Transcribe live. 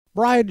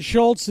Brian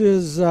Schultz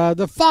is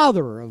the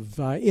father of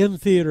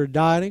in-theater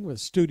dining with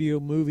Studio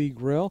Movie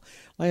Grill.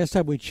 Last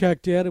time we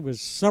checked in, it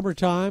was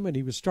summertime, and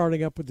he was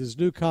starting up with his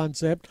new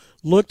concept,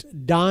 Look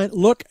Dine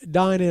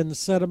In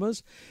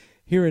Cinemas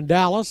here in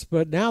Dallas,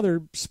 but now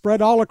they're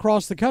spread all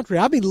across the country.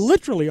 I mean,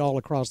 literally all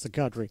across the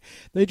country.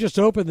 They just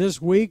opened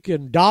this week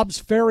in Dobbs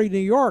Ferry, New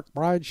York.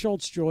 Brian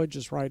Schultz joins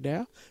us right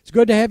now. It's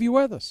good to have you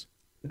with us.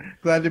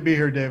 Glad to be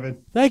here,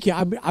 David. Thank you.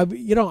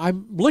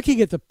 I'm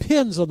looking at the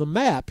pins on the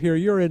map here.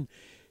 You're in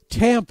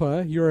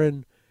Tampa, you're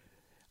in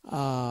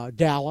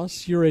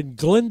Dallas, you're in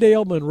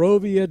Glendale,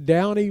 Monrovia,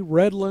 Downey,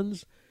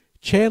 Redlands,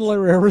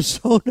 Chandler,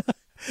 Arizona,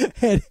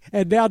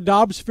 and now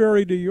Dobbs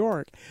Ferry, New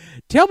York.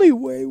 Tell me,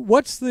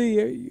 what's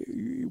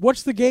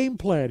the game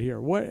plan here?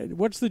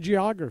 What's the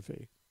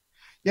geography?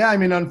 Yeah, I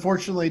mean,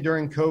 unfortunately,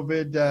 during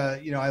COVID,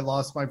 I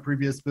lost my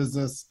previous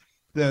business,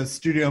 the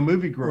Studio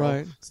Movie Grill.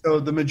 Right.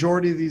 So the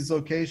majority of these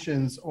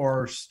locations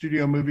are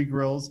Studio Movie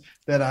Grills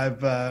that I've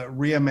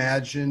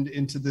reimagined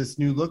into this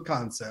new look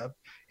concept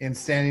and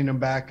standing them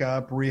back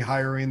up,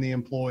 rehiring the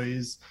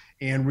employees,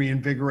 and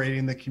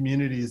reinvigorating the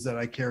communities that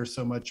I care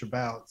so much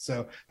about.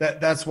 So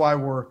that's why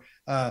we're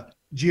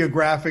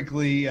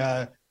geographically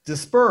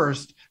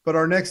dispersed, but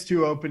our next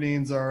two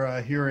openings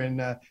are here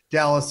in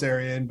Dallas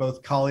area in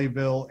both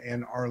Colleyville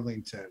and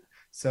Arlington.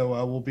 So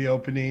we'll be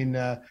opening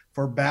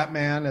for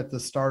Batman at the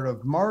start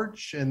of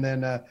March, and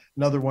then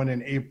another one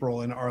in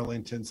April in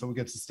Arlington. So we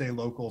get to stay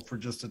local for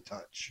just a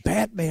touch.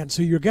 Batman.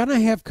 So you're going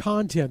to have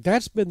content.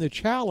 That's been the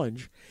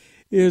challenge.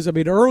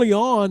 Early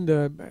on,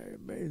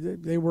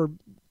 they were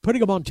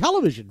putting them on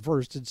television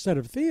first instead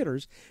of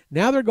theaters.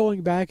 Now they're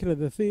going back into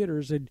the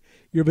theaters, and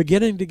you're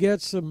beginning to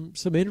get some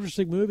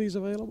interesting movies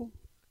available.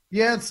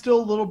 Yeah, it's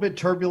still a little bit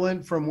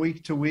turbulent from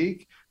week to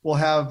week. We'll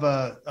have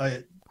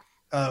a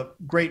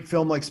great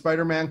film like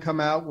Spider-Man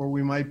come out where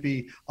we might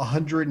be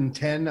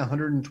 110,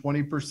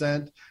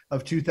 120%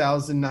 of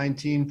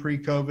 2019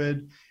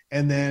 pre-COVID.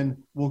 And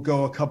then we'll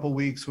go a couple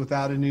weeks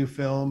without a new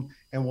film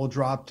and we'll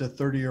drop to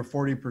 30 or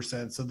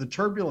 40%. So the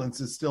turbulence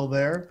is still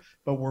there,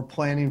 but we're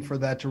planning for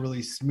that to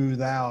really smooth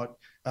out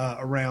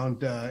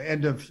around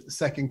end of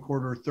second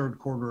quarter, third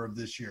quarter of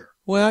this year.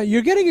 Well,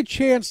 you're getting a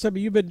chance.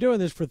 You've been doing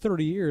this for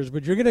 30 years,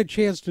 but you're getting a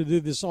chance to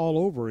do this all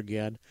over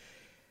again.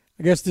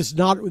 I guess this is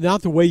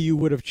not the way you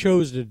would have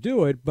chosen to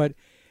do it, but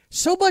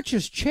so much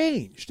has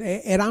changed.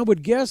 And I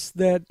would guess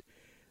that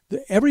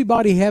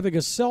everybody having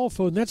a cell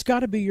phone, that's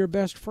got to be your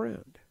best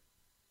friend.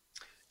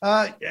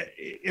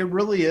 It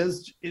really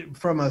is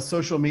from a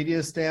social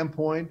media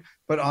standpoint,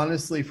 but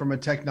honestly, from a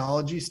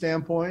technology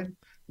standpoint,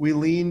 we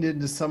leaned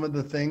into some of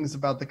the things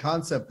about the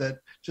concept that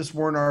just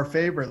weren't our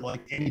favorite,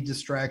 like any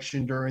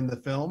distraction during the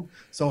film.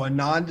 So a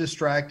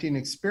non-distracting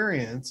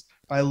experience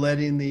by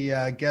letting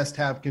the guest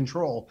have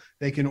control.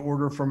 They can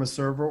order from a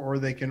server or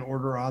they can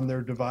order on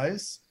their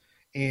device,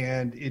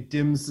 and it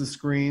dims the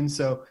screen.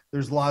 So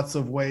there's lots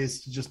of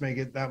ways to just make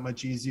it that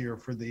much easier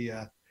for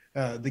the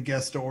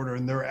guest to order,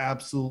 and they're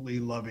absolutely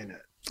loving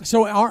it.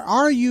 So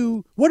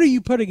what are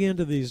you putting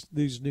into these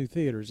new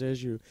theaters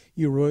as you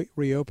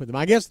reopen them?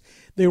 I guess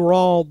they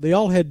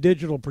all had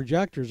digital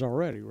projectors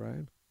already,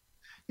 right?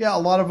 Yeah, a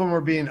lot of them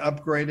are being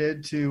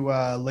upgraded to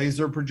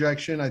laser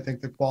projection. I think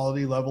the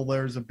quality level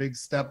there is a big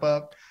step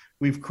up.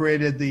 We've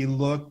created the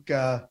Look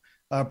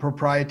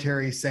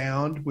proprietary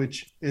sound,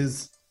 which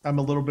is, I'm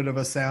a little bit of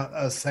a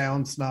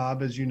sound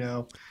snob, as you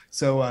know.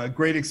 So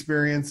great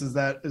experience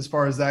as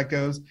far as that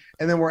goes.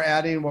 And then we're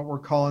adding what we're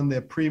calling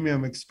the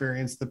premium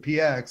experience, the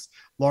PX,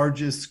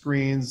 largest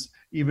screens,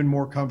 even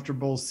more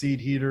comfortable seat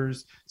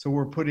heaters. So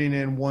we're putting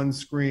in one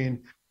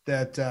screen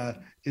that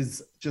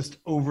is just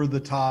over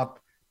the top,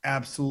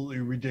 absolutely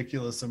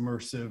ridiculous,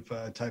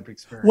 immersive type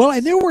experience. Well,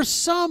 and there were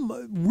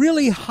some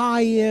really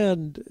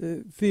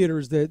high-end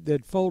theaters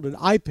that folded.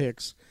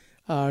 iPix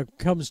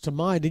comes to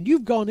mind, and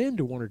you've gone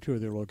into one or two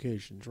of their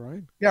locations,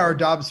 right? Yeah, our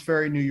Dobbs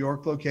Ferry, New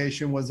York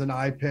location was an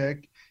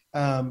iPic.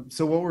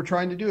 So what we're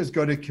trying to do is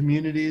go to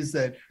communities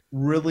that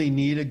really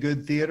need a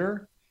good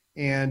theater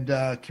and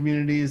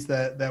communities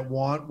that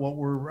want what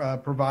we're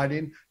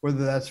providing,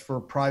 whether that's for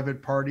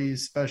private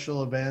parties,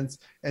 special events,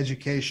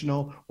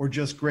 educational, or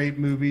just great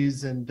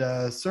movies and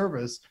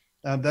service.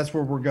 That's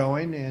where we're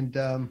going.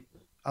 And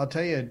I'll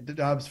tell you,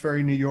 Dobbs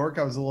Ferry, New York,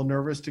 I was a little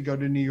nervous to go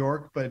to New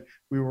York, but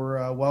we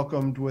were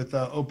welcomed with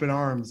open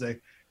arms. They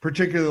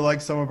particularly like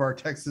some of our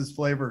Texas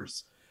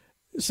flavors.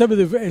 Some of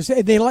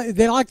they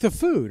like the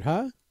food,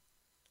 huh?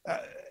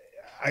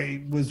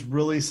 I was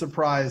really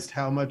surprised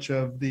how much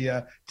of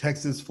the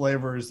Texas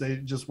flavors, they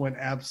just went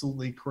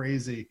absolutely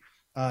crazy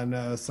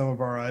on some of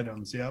our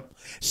items. Yep.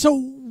 So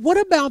what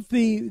about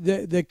the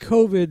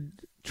COVID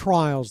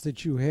trials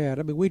that you had?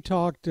 I mean, we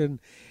talked and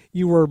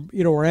you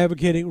were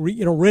advocating,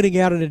 renting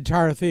out an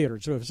entire theater.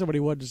 So if somebody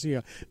wanted to see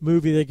a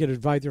movie, they could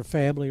invite their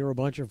family or a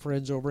bunch of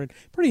friends over and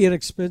pretty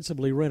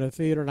inexpensively rent a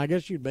theater. And I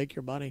guess you'd make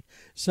your money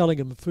selling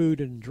them food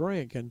and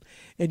drink. And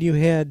you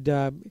had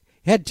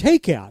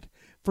takeout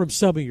from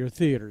some of your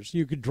theaters.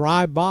 You could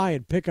drive by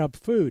and pick up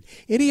food.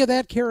 Any of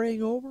that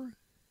carrying over?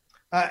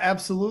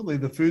 Absolutely.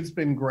 The food's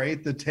been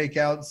great. The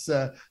takeout's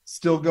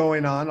still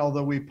going on,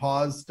 although we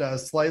paused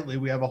slightly.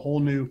 We have a whole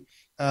new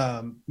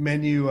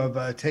menu of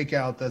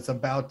takeout that's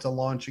about to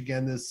launch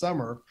again this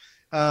summer.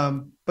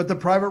 But the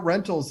private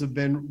rentals have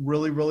been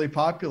really, really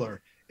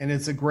popular. And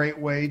it's a great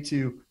way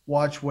to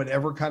watch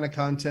whatever kind of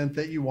content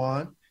that you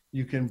want.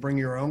 You can bring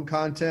your own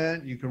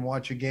content, you can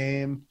watch a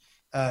game,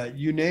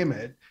 you name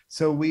it.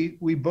 So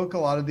we book a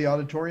lot of the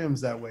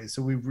auditoriums that way.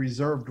 So we've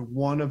reserved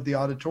one of the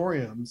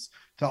auditoriums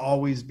to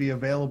always be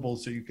available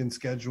so you can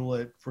schedule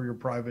it for your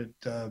private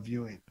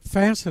viewing.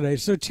 Fascinating.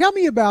 So tell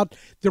me about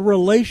the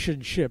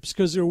relationships,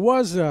 because it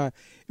was a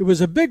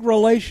big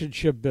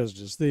relationship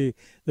business. The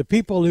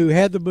people who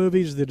had the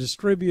movies, the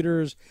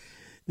distributors,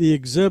 the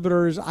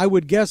exhibitors. I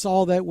would guess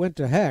all that went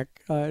to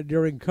heck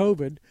during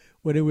COVID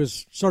when it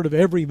was sort of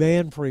every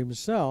man for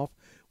himself.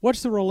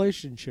 What's the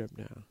relationship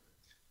now?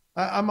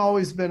 I'm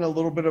always been a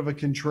little bit of a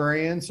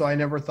contrarian, so I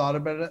never thought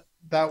about it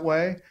that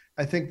way.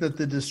 I think that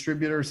the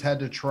distributors had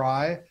to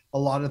try a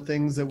lot of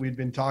things that we've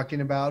been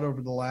talking about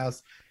over the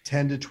last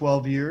 10 to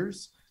 12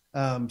 years.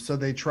 So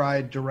they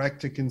tried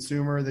direct to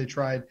consumer, they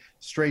tried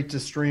straight to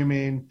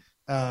streaming,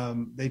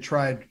 they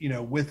tried,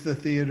 with the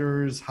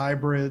theaters,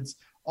 hybrids,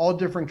 all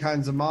different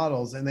kinds of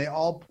models. And they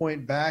all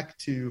point back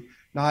to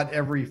not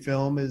every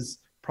film is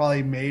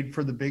probably made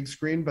for the big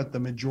screen, but the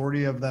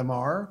majority of them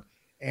are.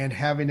 And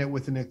having it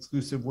with an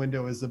exclusive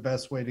window is the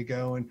best way to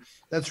go. And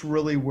that's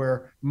really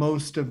where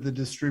most of the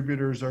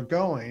distributors are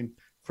going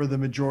for the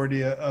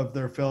majority of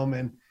their film.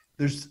 And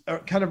there's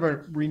kind of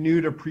a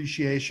renewed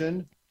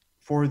appreciation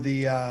for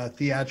the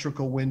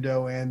theatrical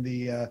window and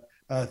the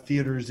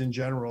theaters in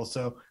general.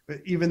 So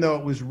even though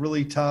it was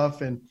really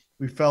tough and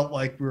we felt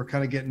like we were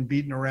kind of getting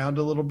beaten around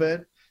a little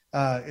bit,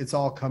 it's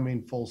all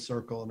coming full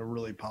circle in a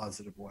really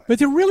positive way. But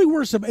there really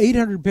were some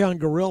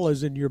 800-pound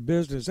gorillas in your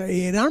business.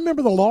 And I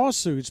remember the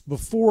lawsuits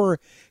before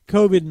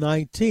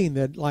COVID-19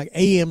 that like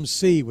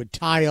AMC would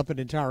tie up an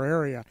entire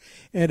area,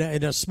 and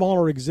a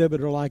smaller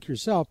exhibitor like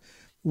yourself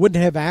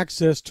wouldn't have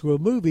access to a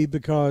movie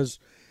because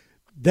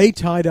they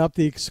tied up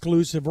the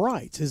exclusive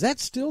rights. Is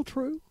that still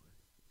true?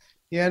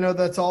 Yeah, no,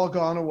 that's all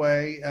gone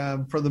away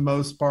for the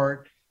most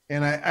part.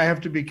 And I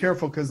have to be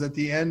careful because at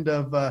the end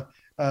of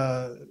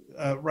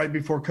right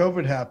before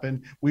COVID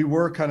happened, we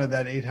were kind of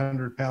that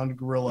 800-pound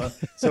gorilla.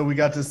 So we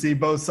got to see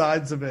both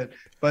sides of it.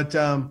 But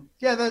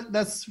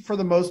that's for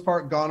the most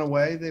part gone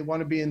away. They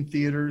want to be in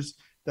theaters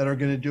that are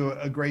going to do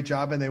a great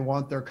job, and they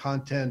want their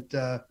content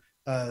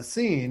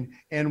seen.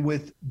 And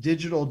with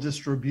digital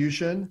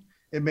distribution,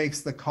 it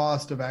makes the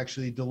cost of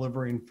actually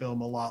delivering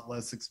film a lot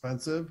less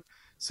expensive.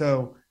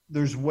 So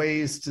there's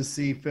ways to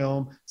see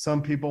film.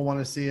 Some people want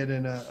to see it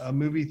in a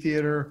movie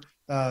theater,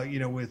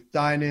 with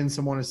dine-in.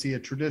 Some want to see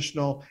it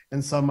traditional,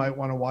 and some might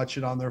want to watch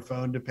it on their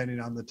phone, depending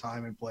on the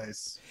time and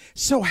place.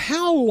 So,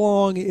 how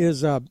long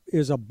is a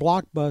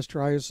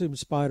blockbuster? I assume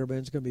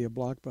Spider-Man's going to be a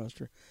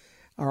blockbuster,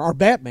 or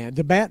Batman.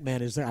 The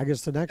Batman is, I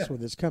guess, the next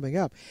one that's coming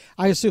up.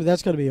 I assume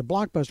that's going to be a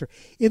blockbuster.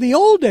 In the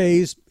old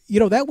days,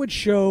 that would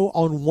show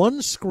on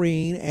one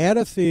screen at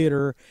a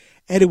theater,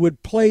 and it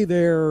would play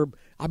there.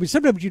 I mean,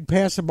 sometimes you'd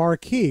pass a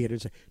marquee, and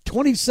it's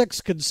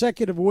 26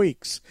 consecutive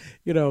weeks.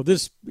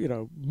 This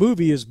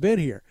movie has been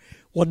here.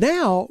 Well,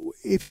 now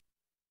if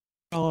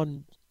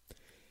on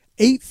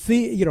eight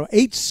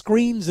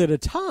screens at a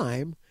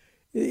time,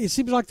 it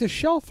seems like the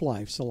shelf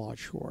life's a lot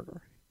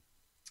shorter.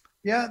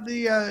 Yeah,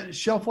 the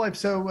shelf life.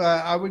 So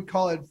I would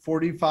call it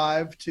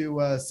 45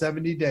 to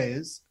 70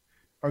 days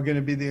are going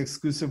to be the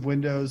exclusive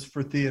windows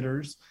for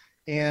theaters.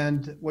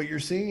 And what you're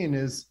seeing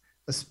is,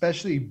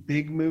 especially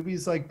big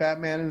movies like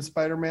Batman and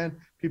Spider-Man,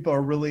 people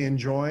are really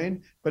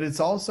enjoying, but it's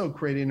also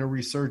creating a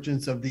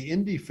resurgence of the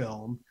indie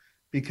film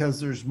because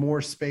there's more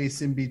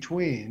space in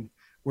between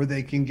where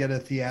they can get a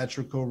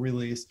theatrical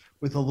release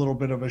with a little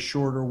bit of a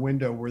shorter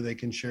window where they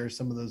can share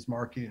some of those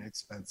marketing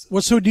expenses.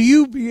 Well, so do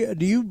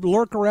you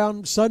lurk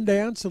around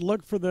Sundance and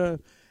look for the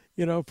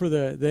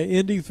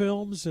indie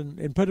films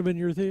and put them in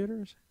your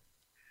theaters?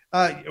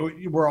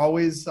 We're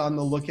always on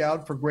the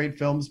lookout for great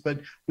films,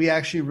 but we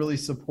actually really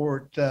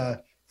support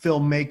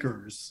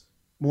filmmakers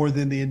more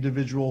than the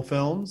individual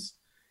films.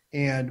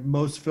 And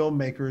most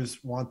filmmakers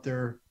want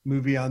their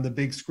movie on the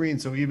big screen.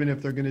 So even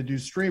if they're going to do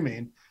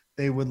streaming,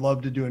 they would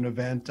love to do an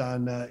event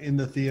on in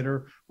the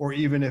theater, or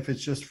even if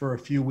it's just for a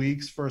few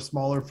weeks for a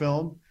smaller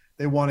film,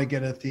 they want to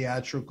get a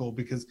theatrical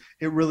because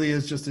it really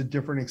is just a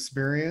different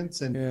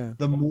experience. And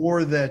the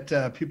more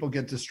that people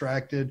get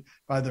distracted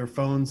by their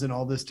phones and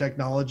all this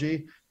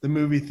technology, the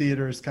movie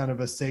theater is kind of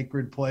a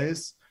sacred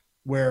place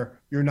where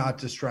you're not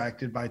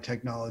distracted by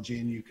technology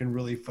and you can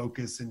really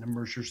focus and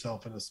immerse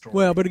yourself in a story.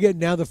 Well, but again,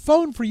 now the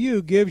phone for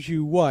you gives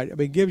you what? I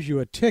mean, gives you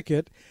a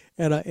ticket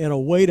and a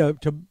way to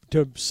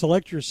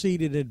select your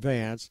seat in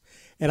advance,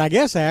 and I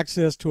guess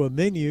access to a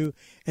menu,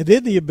 and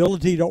then the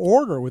ability to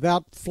order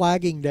without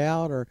flagging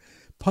down or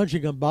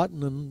punching a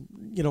button and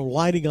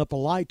lighting up a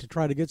light to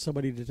try to get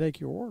somebody to take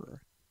your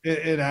order.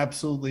 It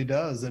absolutely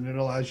does, and it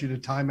allows you to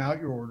time out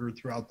your order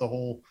throughout the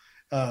whole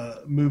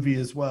movie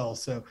as well.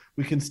 So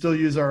we can still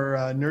use our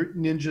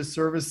Ninja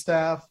service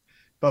staff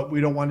but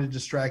we don't want to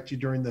distract you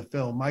during the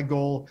film. My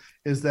goal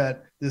is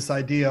that this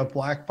idea of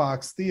Black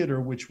Box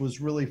Theater, which was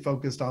really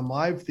focused on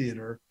live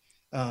theater,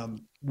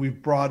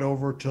 we've brought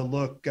over to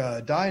Look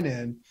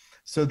Dine-In,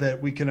 so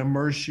that we can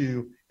immerse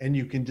you and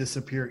you can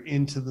disappear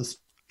into the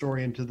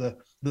story, into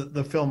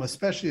the film,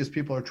 especially as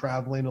people are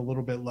traveling a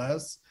little bit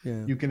less.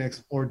 Yeah. You can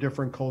explore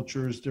different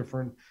cultures,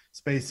 different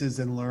spaces,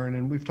 and learn.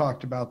 And we've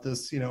talked about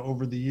this,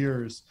 over the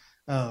years.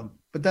 But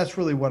that's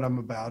really what I'm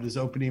about, is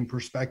opening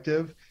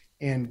perspective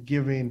and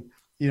giving,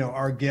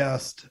 our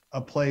guest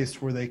a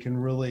place where they can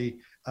really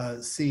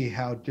see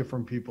how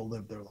different people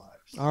live their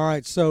lives. All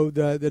right. So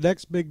the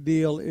next big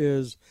deal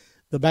is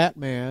the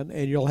Batman,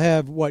 and you'll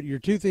have your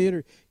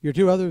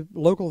two other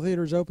local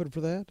theaters open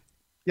for that?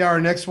 Yeah, our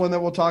next one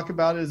that we'll talk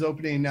about is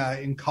opening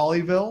in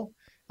Colleyville.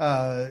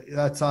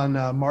 That's on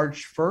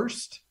March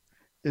 1st.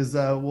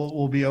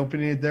 We'll be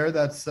opening it there.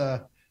 That's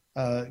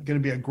going to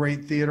be a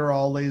great theater,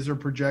 all laser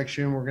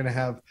projection. We're going to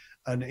have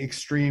an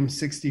extreme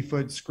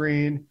 60-foot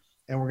screen,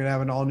 and we're going to have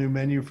an all-new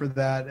menu for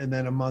that. And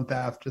then a month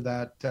after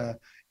that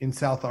in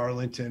South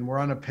Arlington. We're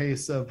on a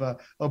pace of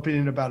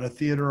opening about a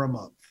theater a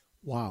month.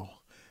 Wow.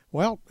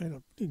 Well,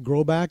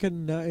 grow back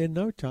in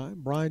no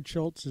time. Brian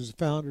Schultz is the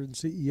founder and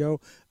CEO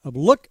of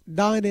Look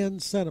Dine-In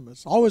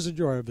Cinemas. Always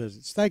enjoy our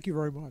visits. Thank you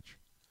very much.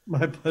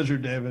 My pleasure,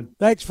 David.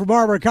 Thanks for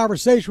more of our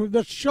conversation with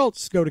Mr.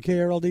 Schultz. Go to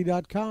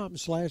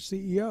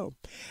krld.com/CEO.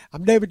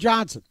 I'm David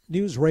Johnson,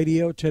 News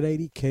Radio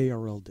 1080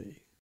 KRLD.